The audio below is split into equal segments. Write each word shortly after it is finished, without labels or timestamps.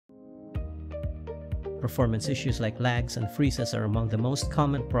Performance issues like lags and freezes are among the most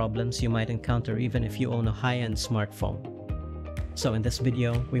common problems you might encounter even if you own a high-end smartphone. So in this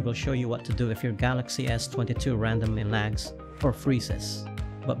video, we will show you what to do if your Galaxy S22 randomly lags or freezes.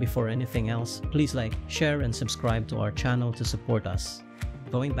 But before anything else, please like, share, and subscribe to our channel to support us.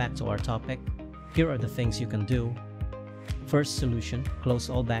 Going back to our topic, here are the things you can do. First solution, close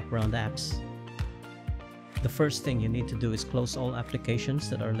all background apps. The first thing you need to do is close all applications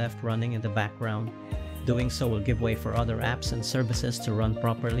that are left running in the background. Doing so will give way for other apps and services to run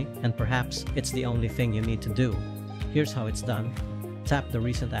properly, and perhaps it's the only thing you need to do. Here's how it's done. Tap the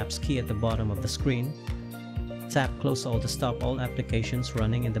Recent Apps key at the bottom of the screen. Tap Close All to stop all applications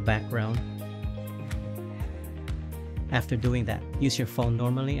running in the background. After doing that, use your phone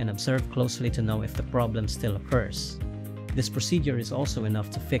normally and observe closely to know if the problem still occurs. This procedure is also enough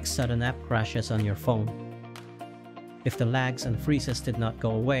to fix sudden app crashes on your phone. If the lags and freezes did not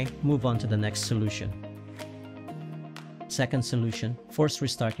go away, move on to the next solution. Second solution, force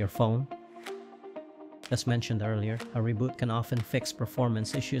restart your phone. As mentioned earlier, a reboot can often fix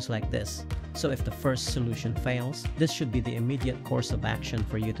performance issues like this. So if the first solution fails, this should be the immediate course of action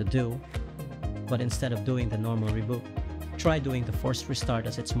for you to do. But instead of doing the normal reboot, try doing the forced restart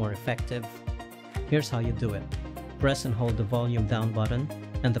as it's more effective. Here's how you do it. Press and hold the volume down button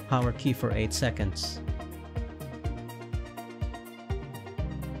and the power key for 8 seconds.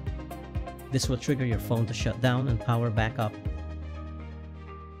 This will trigger your phone to shut down and power back up.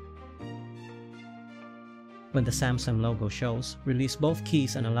 When the Samsung logo shows, release both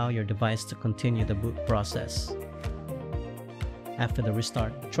keys and allow your device to continue the boot process. After the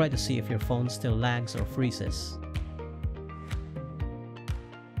restart, try to see if your phone still lags or freezes.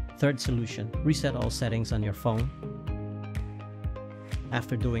 Third solution, reset all settings on your phone.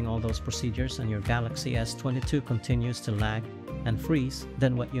 After doing all those procedures and your Galaxy S22 continues to lag and freeze,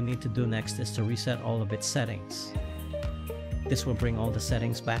 then what you need to do next is to reset all of its settings. This will bring all the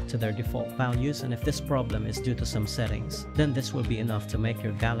settings back to their default values, and if this problem is due to some settings, then this will be enough to make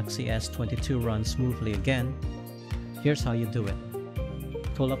your Galaxy S22 run smoothly again. Here's how you do it.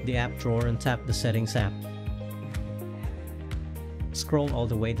 Pull up the app drawer and tap the Settings app. Scroll all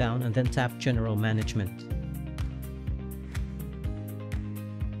the way down and then tap General Management.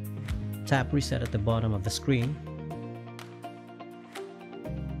 Tap Reset at the bottom of the screen.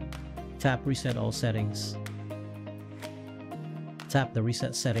 Tap Reset All Settings. Tap the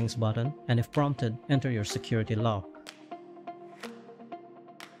Reset Settings button, and if prompted, enter your security lock.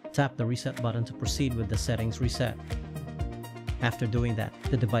 Tap the Reset button to proceed with the settings reset. After doing that,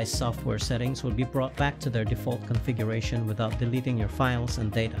 the device software settings will be brought back to their default configuration without deleting your files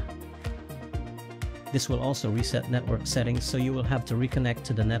and data. This will also reset network settings, so you will have to reconnect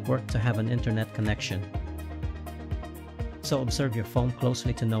to the network to have an internet connection. So observe your phone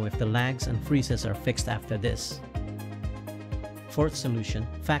closely to know if the lags and freezes are fixed after this. Fourth solution,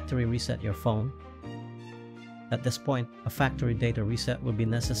 factory reset your phone. At this point, a factory data reset will be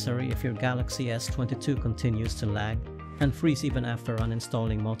necessary if your Galaxy S22 continues to lag and freeze even after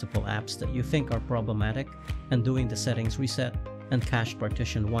uninstalling multiple apps that you think are problematic and doing the settings reset and cache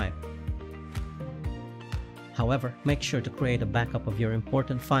partition wipe. However, make sure to create a backup of your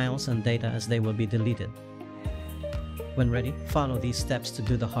important files and data as they will be deleted. When ready, follow these steps to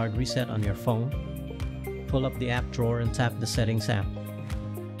do the hard reset on your phone. Pull up the app drawer and tap the Settings app.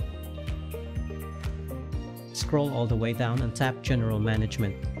 Scroll all the way down and tap General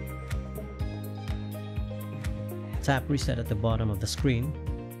Management. Tap Reset at the bottom of the screen.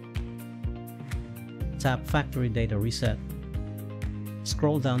 Tap Factory Data Reset.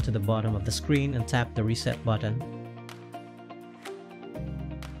 Scroll down to the bottom of the screen and tap the Reset button.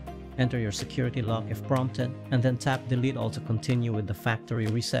 Enter your security lock if prompted, and then tap Delete All to continue with the factory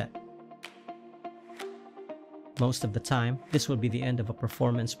reset. Most of the time, this will be the end of a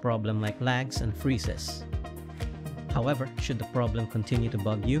performance problem like lags and freezes. However, should the problem continue to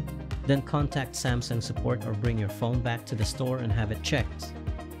bug you, then contact Samsung support or bring your phone back to the store and have it checked.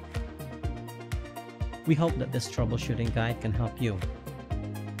 We hope that this troubleshooting guide can help you.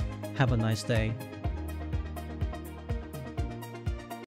 Have a nice day.